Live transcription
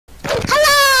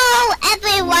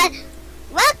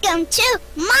welcome to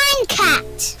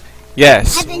MineCat.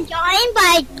 Yes. I've been joined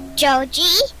by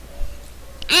Joji,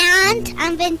 and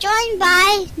I've been joined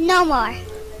by No More.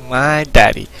 My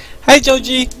daddy. Hi,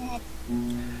 Joji.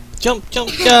 Jump,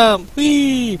 jump, jump.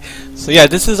 Whee. So yeah,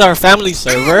 this is our family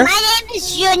server. My name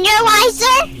is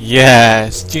Juniorizer.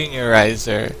 Yes,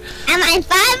 Juniorizer. And I'm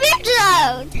 5 years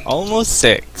old. Almost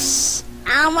 6.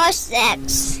 Almost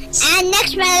 6. And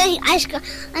next month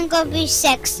I'm gonna be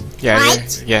 6. Yeah,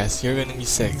 right? yes, you're gonna be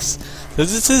 6. So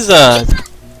this is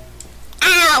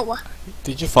Ow!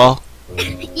 Did you fall?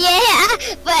 Yeah,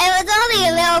 but it was only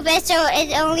a little bit, so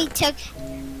it only took.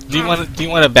 Do you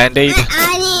want a band-aid?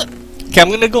 I need. Okay, I'm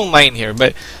gonna go mine here,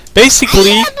 but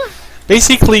basically,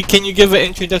 can you give an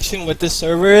introduction what this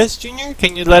server is, Junior?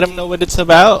 Can you let them know what it's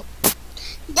about?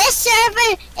 This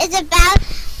server is about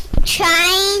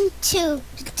trying to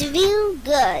do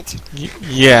good.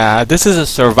 Yeah, this is a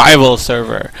survival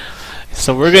server,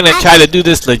 so we're gonna try to do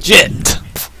this legit.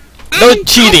 No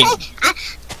cheating.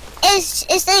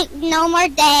 It's like No More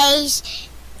Days.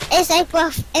 It's like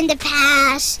in the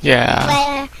past.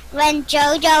 Yeah. When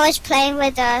JoJo was playing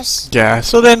with us. Yeah.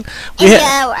 So then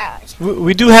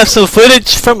we do have some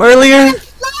footage from earlier.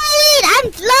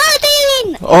 I'm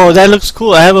floating. Oh, that looks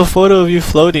cool. I have a photo of you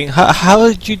floating. How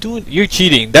did you do it? You're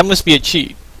cheating. That must be a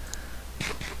cheat.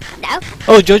 No.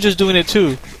 Oh, JoJo's doing it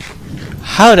too.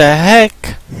 How the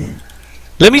heck?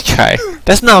 Let me try.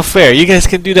 That's not fair. You guys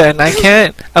can do that and I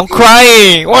can't. I'm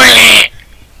crying.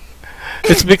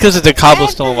 It's because of the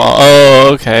cobblestone wall.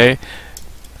 Oh, okay.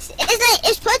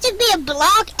 It's supposed to be a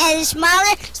block and it's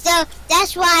smaller, so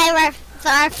that's why we're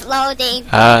floating.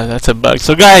 Ah, that's a bug.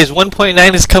 So guys,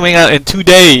 1.9 is coming out in 2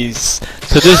 days.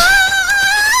 So this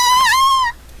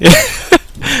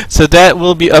so that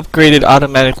will be upgraded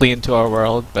automatically into our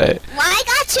world, but Well, I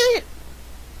got to.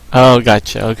 oh,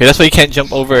 gotcha. Okay, that's why you can't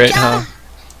jump over it, huh?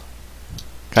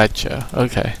 Gotcha.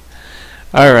 Okay.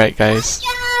 Alright, guys.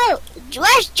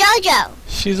 Where's JoJo?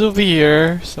 She's over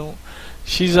here. So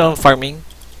she's farming.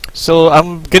 So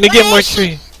I'm gonna get more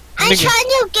tree. I want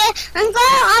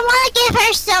to give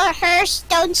her her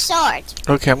stone sword.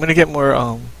 Okay, I'm gonna get more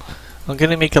I'm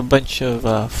gonna make a bunch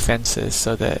of fences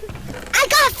so that I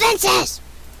got fences.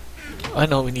 I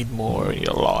know we need more. We need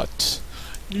a lot.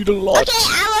 Need a lot. Okay,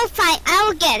 I will fight. I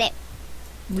will get it.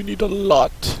 We need a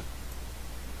lot.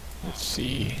 Let's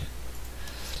see.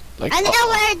 Like I know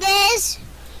where it is.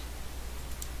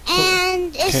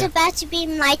 And it's about to be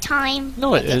my time.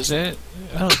 No, it isn't.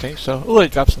 I don't think so. Oh, I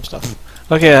dropped some stuff.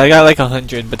 Okay, I got like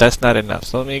 100, but that's not enough.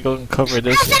 So let me go and cover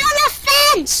this. I found a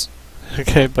fence.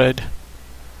 Okay, bud.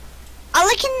 All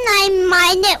I can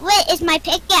mine it with is my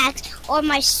pickaxe or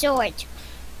my sword.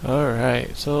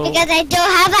 Alright, so Because I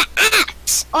don't have an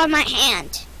axe on my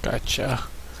hand. gotcha.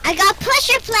 I got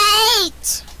pressure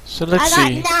plates. So let's see.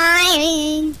 I got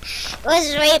 9.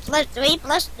 What's 3 plus 3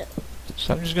 plus 2?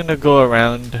 So I'm just gonna go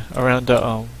around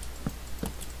the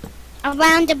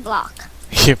Around the block.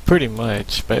 yeah, pretty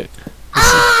much, but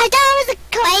I thought it was a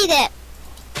creative.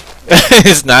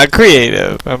 it's not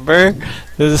creative, remember?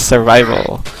 This is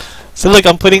survival. So look,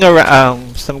 I'm putting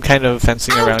some kind of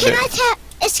fencing around it.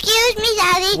 Excuse me,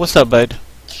 Daddy. What's up, bud?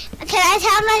 Can I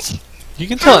tell You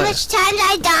can tell. how much times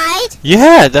I died?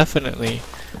 Yeah, definitely.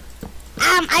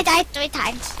 I died 3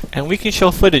 times. And we can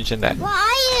show footage in that. Where are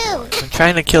you? I'm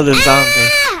trying to kill the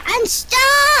zombie. I'm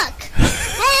stuck.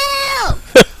 Help!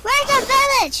 Where's the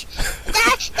village?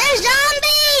 There's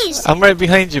zombies. I'm right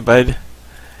behind you, bud.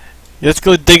 Let's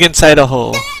go dig inside a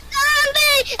hole. There's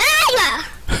zombies.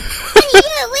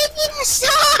 We need a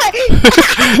sword.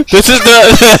 This is the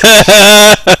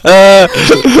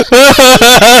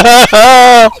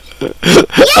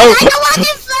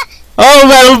oh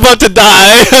man, I'm about to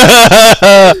die.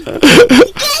 Get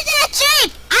that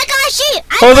sheep. I got a sheep.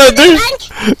 Hold on, dude.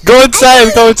 Go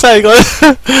inside. Go inside. Go.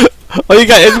 Oh, you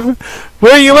got it.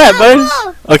 Where are you at, bud?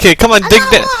 Okay, come on. Dig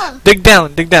down. Dig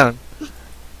down. Dig down.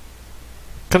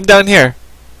 Come down here.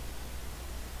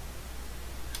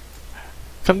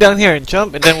 Come down here and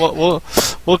jump, and then we'll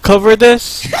cover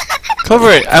this.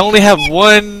 Cover it. I only have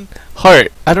 1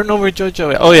 heart. I don't know where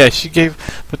JoJo is. Oh yeah, she gave.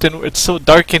 But then it's so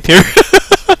dark in here.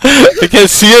 I can't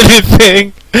see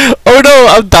anything. Oh no,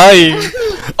 I'm dying.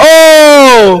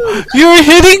 Oh, you were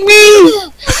hitting me.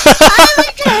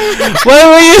 Why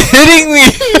were you hitting me?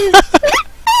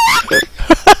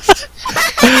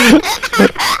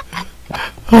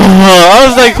 I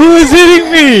was like, who is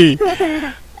hitting me?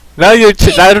 Now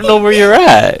I don't know where you're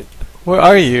at. Where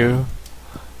are you?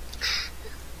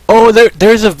 Oh,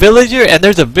 there's a villager and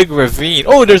there's a big ravine.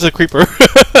 Oh, there's a creeper.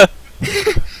 Where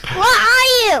are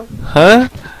you? Huh?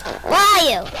 Where are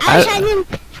you? I'm trying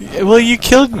to... Well, you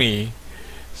killed me.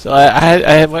 So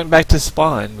I went back to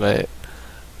spawn, but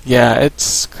yeah,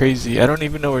 it's crazy. I don't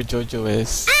even know where Jojo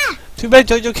is. Ah! Too bad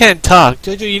Jojo can't talk.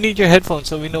 Jojo, you need your headphones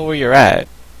so we know where you're at.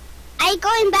 I'm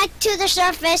going back to the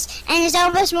surface, and it's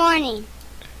almost morning.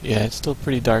 Yeah, it's still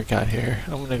pretty dark out here.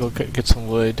 I'm gonna go get some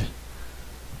wood.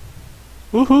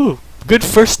 Woohoo! Good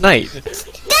first night.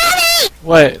 Daddy!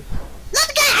 What?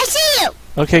 Look, I see you.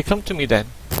 Okay, come to me then.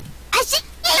 I see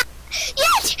you.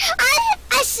 Yes,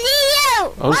 I see you.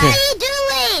 Okay. What are you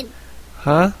doing?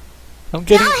 Huh? I'm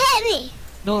getting. Don't hit me.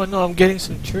 No, I'm getting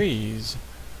some trees.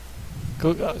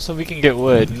 Go so we can get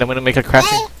wood, and I'm gonna make a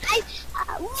crafting.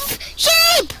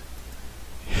 Sheep!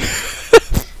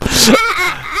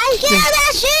 I killed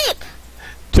that sheep.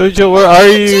 Jojo, where are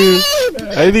you? Sheep!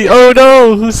 I need. Oh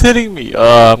no! Who's hitting me?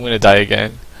 Oh, I'm gonna die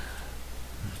again.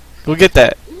 Go get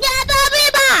that.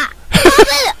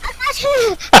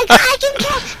 I can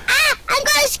kill. I'm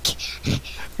gonna.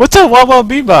 What's a Waba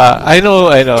Biba? I know.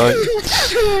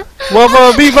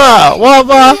 Waba Biba,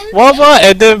 Waba,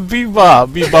 and then Biba,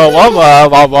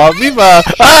 Waba, Biba.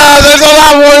 Ah, there's a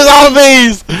lot more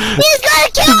zombies. He's gonna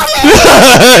kill me.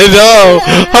 I know.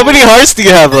 How many hearts do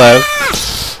you have left?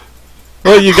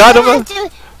 Oh, you got them? 3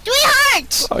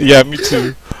 hearts. Oh, yeah, me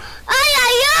too.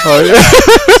 Oh,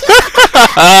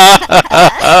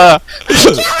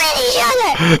 Killing each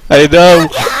other. I know.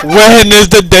 When is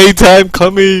the daytime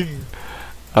coming?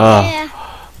 Yeah.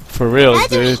 For real, I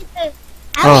dude.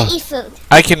 I want to eat food.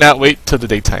 I cannot wait till the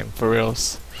daytime, for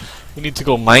reals. We need to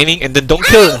go mining and then don't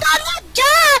kill I'm gonna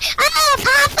die. I have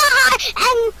half a heart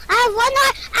and I have 1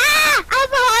 heart. I have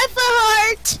half a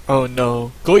heart. Oh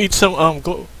no. Go eat some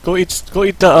go eat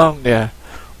the yeah.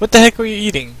 What the heck are you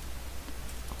eating?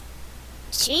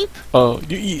 Sheep? Oh,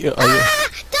 you eat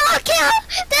Don't kill!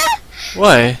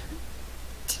 Why?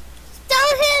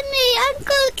 Don't hit me! I'm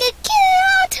gonna get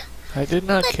killed! I did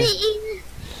not Let kill. me eat.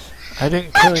 I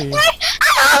didn't kill you.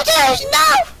 Oh, there's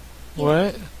no!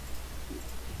 What?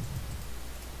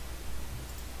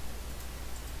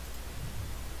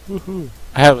 Woohoo!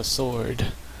 I have a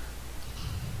sword.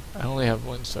 I only have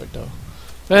 1 sword though.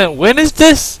 Man, when is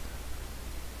this?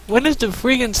 When is the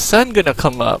freaking sun gonna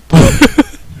come up?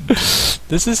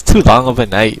 This is too long of a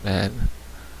night, man.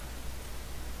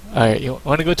 Alright, you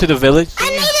wanna go to the village? I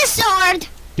need a sword!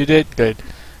 You did? Good.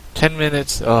 10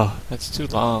 minutes. Oh, that's too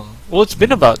long. Well, it's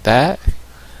been about that.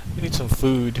 We need some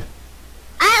food.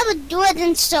 I have a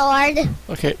wooden sword.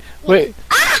 Okay, wait.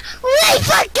 We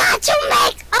forgot to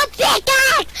make a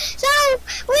pickaxe! So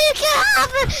we can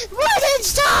have a wooden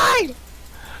sword!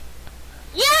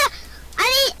 Yeah!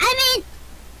 I mean...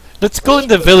 Let's go in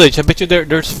the village. I bet you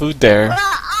there's food there. Where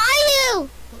are you?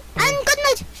 I'm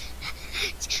gonna...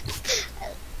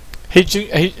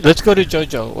 Hey, let's go to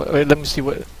Jojo. Wait, let me see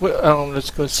what let's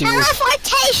go see.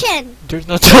 Teleportation! There's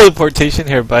no teleportation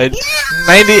here, bud. No!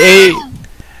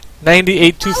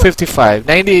 98 255.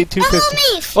 98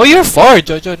 250. Follow me! Oh, you're far,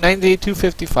 Jojo. 98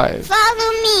 255.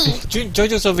 Follow me!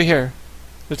 Jojo's over here.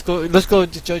 Let's go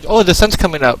to Jojo. Oh, the sun's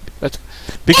coming up. Let's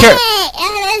be careful.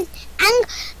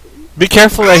 Be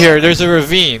careful right here. There's a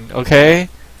ravine, okay?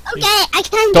 Okay, I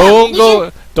can't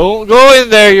Don't go in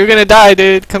there. You're gonna die,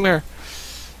 dude. Come here.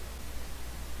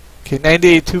 Okay,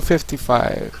 98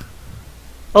 255.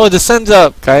 Oh, the sun's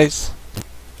up, guys.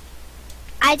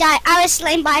 I died. I was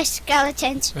slain by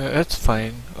skeletons. That's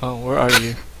fine. Oh, where are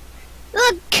you?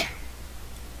 Look!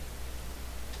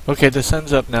 Okay, the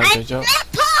sun's up now, I'm Jojo. in a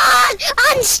pond!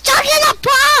 I'm stuck in a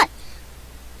pond!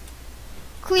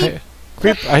 Creep. Hey,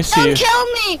 Creep, I see you. Don't kill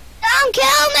me! Don't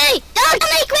kill me! Don't kill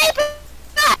me, Creeper!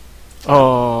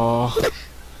 Oh.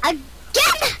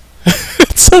 Again!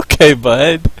 It's okay,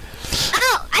 bud.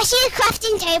 Oh, I see a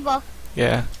crafting table.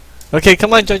 Yeah. Okay,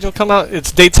 come on, Jojo, come out.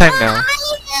 It's daytime Where now. are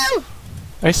you?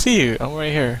 I see you. I'm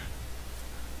right here.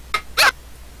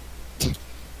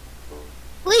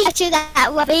 We go to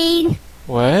that ravine.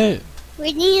 What?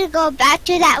 We need to go back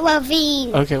to that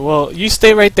ravine. Okay, well, you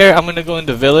stay right there. I'm gonna go in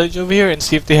the village over here and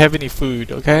see if they have any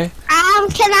food, okay?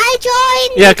 Can I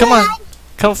join? Yeah, come on.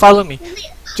 Come follow me.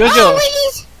 Jojo, Oh,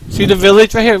 see the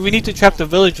village right here? We need to trap the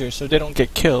villagers so they don't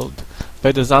get killed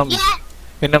by the zombies. yeah.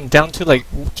 And I'm down to like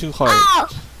 2 hearts. Oh,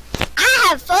 I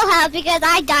have full health because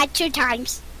I died 2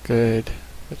 times. Good.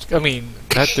 I mean,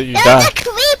 not that you There's died. a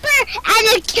creeper and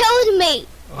it killed me.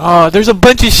 Oh, there's a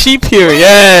bunch of sheep here.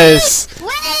 Yes.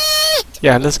 Wait.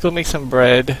 Yeah, let's go make some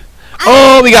bread.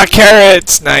 Oh, we got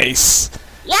carrots. Nice.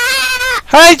 Yeah.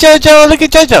 Hi, Jojo. Look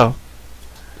at Jojo.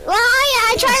 Well,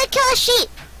 yeah, I'm trying to kill a sheep.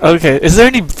 Okay, is there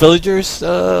any villagers?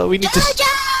 We need to.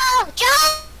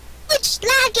 Jojo, it's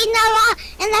lagging now,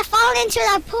 and I fall into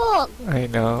the pool. I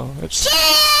know. It's.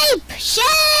 Sheep!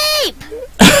 Sheep!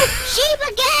 Sheep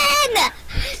again!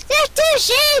 There's 2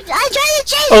 sheep! I'm trying to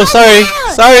chase Oh, one sorry.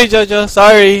 down. Sorry, Jojo.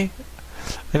 Sorry.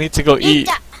 I need to go eat.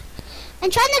 I'm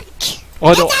trying to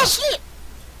Oh, get no. that sheep.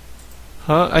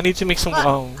 Huh? I need to make some,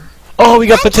 What? Oh, we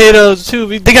got potatoes, too.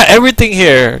 They got everything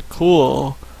here.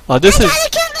 Cool. Oh, this I'm is... trying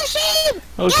to kill the sheep.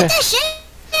 Okay. Get the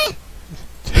sheep.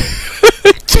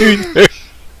 Junior.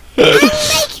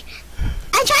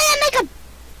 I'm trying to make a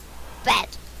bed.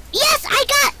 Yes, I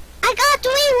got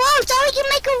 3 wolves so we can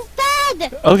make a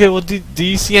bed. Okay, well, do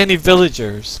you see any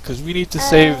villagers? Because we need to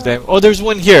save them. Oh, there's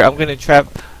one here. I'm gonna trap...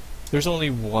 There's only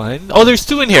one. Oh, there's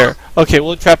 2 in here. Okay,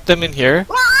 we'll trap them in here.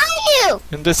 Where are you?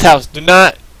 In this house. Do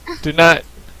not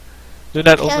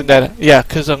open that. Yeah,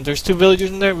 because there's 2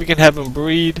 villagers in there. We can have them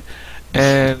breed.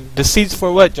 And the seeds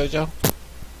for what, Jojo?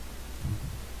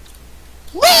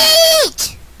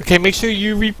 Wait! Okay, make sure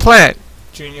you replant,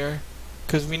 Junior.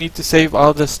 Because we need to save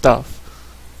all this stuff.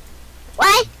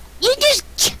 What? You just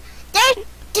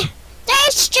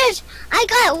there's just I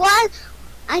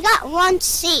got one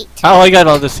seed. Oh, I got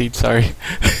all the seeds. Sorry.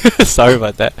 Sorry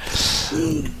about that.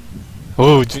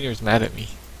 Oh, Junior's mad at me.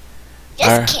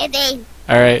 Just kidding.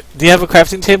 Alright. Do you have a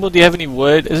crafting table? Do you have any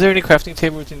wood? Is there any crafting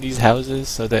tables in these houses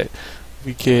so that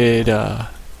we could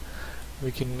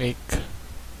we can make...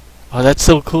 Oh, that's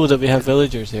so cool that we have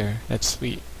villagers here. That's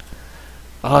sweet.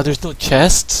 Oh, there's no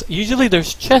chests? Usually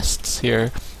there's chests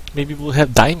here. Maybe we'll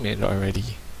have diamond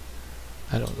already.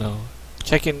 I don't know.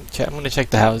 I'm gonna check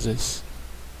the houses.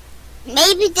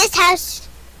 Maybe this house.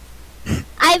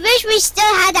 I wish we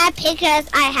still had that pickaxe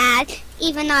I had,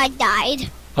 even though I died.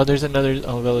 Oh, there's another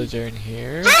villager in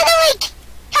here. How do we get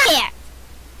here?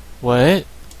 What?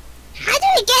 How do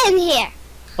we get in here?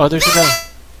 Oh, there's another...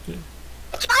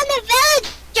 On the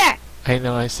villager. I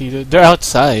know, I see. They're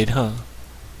outside, huh?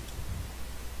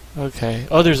 Okay.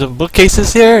 Oh, there's some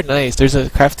bookcases here? Nice. There's a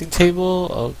crafting table.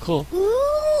 Oh, cool.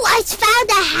 Ooh, I found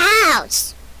a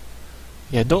house.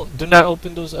 Yeah, do not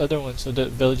open those other ones so that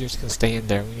villagers can stay in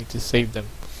there. We need to save them.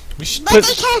 We should But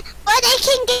they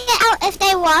can get out if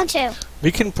they want to.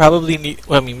 We can probably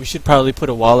we should probably put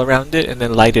a wall around it and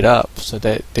then light it up so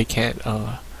that they can't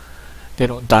they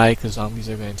don't die because zombies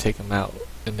are going to take them out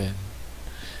and then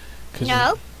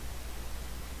No.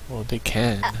 Well, they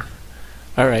can.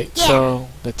 Alright, Yeah. so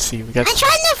let's see. We got I'm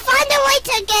trying to find a way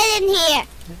to get in here.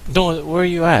 No, where are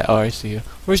you at? Oh, I see you.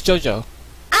 Where's Jojo?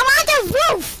 I'm on the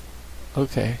roof.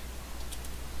 Okay.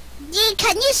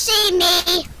 Can you see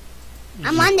me?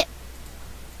 I'm on the...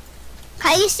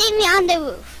 Can you see me on the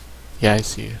roof? Yeah, I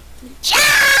see you.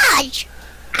 Charge!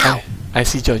 Ow. I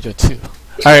see Jojo too.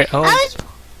 Alright, I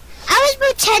was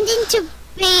pretending to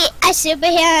be a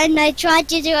superhero and I tried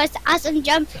to do an awesome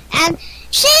jump and...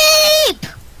 Sheep!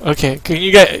 Okay, can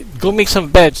you guys go make some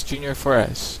beds, Junior, for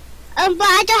us? But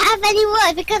I don't have any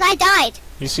wood because I died.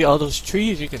 You see all those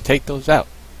trees? You can take those out.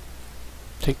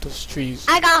 Take those trees.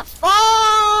 I got 4.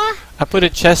 I put a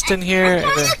chest in here and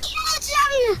then...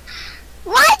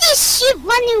 Why are these sheep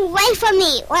running away from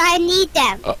me when I need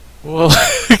them? Well,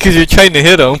 because you're trying to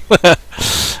hit them.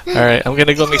 Alright, I'm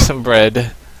gonna go make some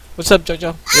bread. What's up,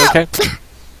 Jojo? You okay?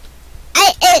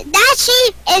 That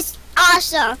sheep is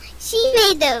awesome. She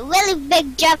made a really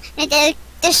big jump and then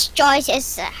destroys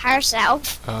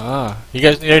herself. Ah, you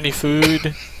guys need any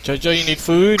food? Jojo, you need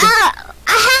food? I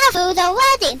have food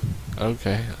already.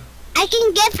 Okay. I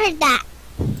can give her that.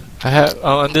 I have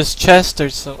on this chest.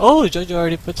 There's some. Oh, Jojo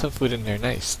already put some food in there.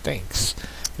 Nice, thanks.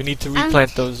 We need to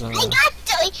replant those. I got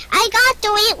 3.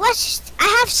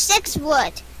 I have 6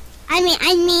 wood. I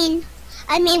mean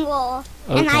wool,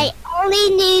 and Okay. I only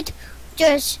need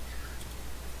just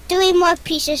 3 more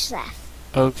pieces left.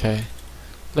 Okay.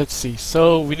 Let's see.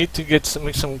 So we need to get some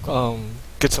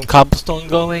cobblestone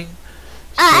going.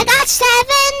 I got 7.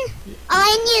 All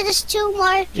I need is 2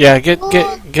 more. Yeah, get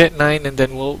 9, and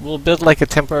then we'll build like a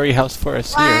temporary house for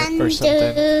us here or 1,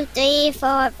 something. 2, 3,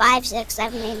 4, 5, 6,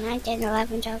 7, 8, 9, 10,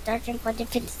 11, 12, 13, 14,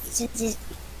 15, 16.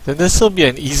 Then this will be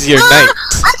an easier night.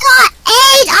 I got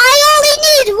 8. I only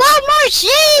need 1 more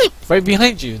sheep. Right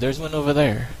behind you. There's one over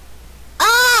there.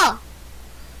 Oh,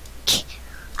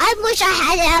 I wish I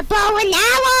had a bow and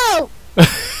arrow.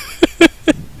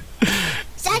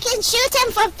 So I can shoot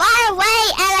him from far away,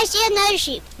 and I see another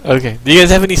sheep. Okay. Do you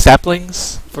guys have any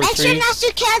saplings for Make sure trees? not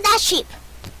to kill that sheep,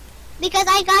 because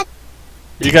I got.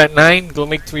 You got 9. Go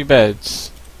make 3 beds.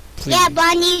 Please. Yeah, but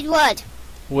I need wood.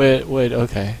 Wood.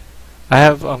 Okay. I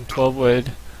have 12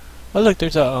 wood. Oh look,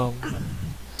 there's a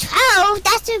 12.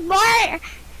 That's more.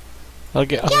 I'll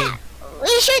get. Yeah,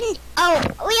 we shouldn't. Oh,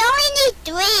 we only need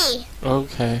 3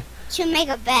 Okay. to make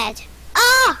a bed.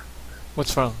 Oh,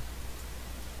 What's wrong?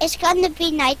 it's gonna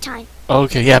be nighttime.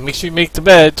 Okay, yeah. Make sure you make the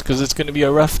beds, because it's gonna be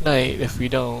a rough night if we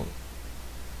don't.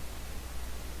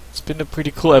 It's been a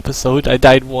pretty cool episode. I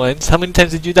died once. How many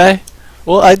times did you die?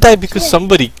 Well, I died because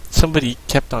somebody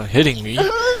kept on hitting me.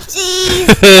 Oopsies.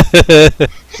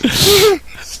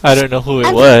 I don't know who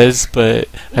it was, but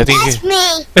I think that's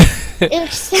me.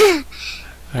 Oops.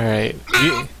 Alright.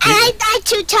 I died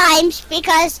 2 times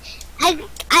because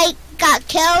I got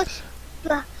killed.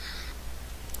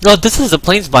 No, this is a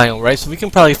plains biome, right? So we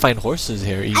can probably find horses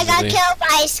here easily.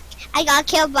 I got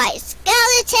killed by a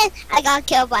skeleton. I got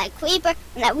killed by a creeper,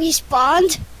 and I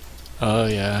respawned. Oh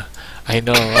yeah, I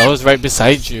know. I was right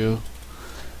beside you.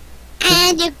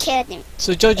 And you killed him.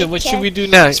 So Jojo, what should we do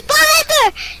now?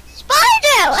 Spider!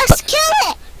 Spider! Let's kill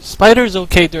it! Spider's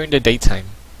okay during the daytime.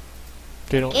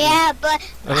 They don't. Yeah, but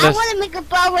I want to make a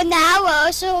bow and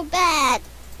arrow so bad.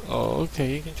 Oh,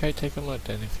 okay. You can try to take them out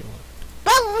then if you want.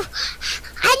 But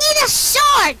I need a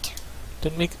sword.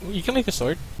 Then you can make a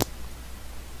sword.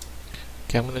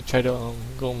 Okay, I'm gonna try to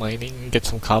go mining and get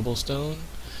some cobblestone,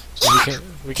 so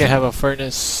we can have a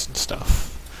furnace and stuff.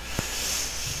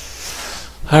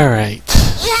 All right.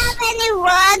 You have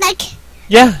anyone like?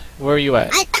 Yeah. Where are you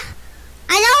at?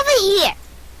 I'm over here.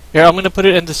 Here, I'm gonna put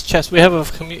it in this chest. We have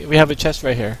a chest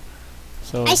right here.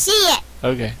 So. I see it.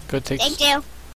 Okay, go take. Thank you.